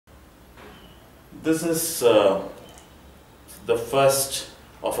This is the first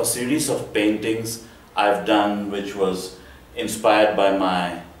of a series of paintings I've done, which was inspired by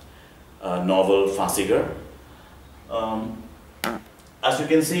my novel Phansigar. As you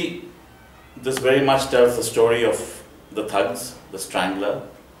can see, this very much tells the story of the thugs, the strangler.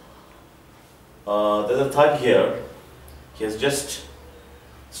 There's a thug here. He has just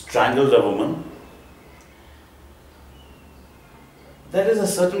strangled a woman. There is a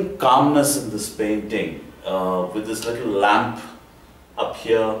certain calmness in this painting with this little lamp up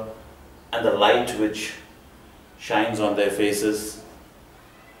here and the light which shines on their faces.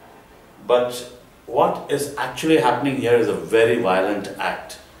 But what is actually happening here is a very violent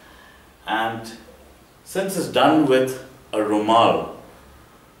act. And since it's done with a rumal,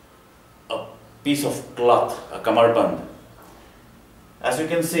 a piece of cloth, a kamarband, as you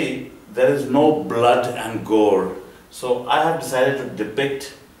can see, there is no blood and gore. So I have decided to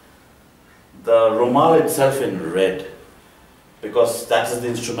depict the rumal itself in red, because that is the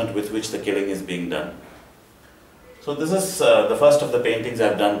instrument with which the killing is being done. So this is the first of the paintings I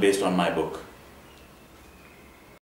have done based on my book.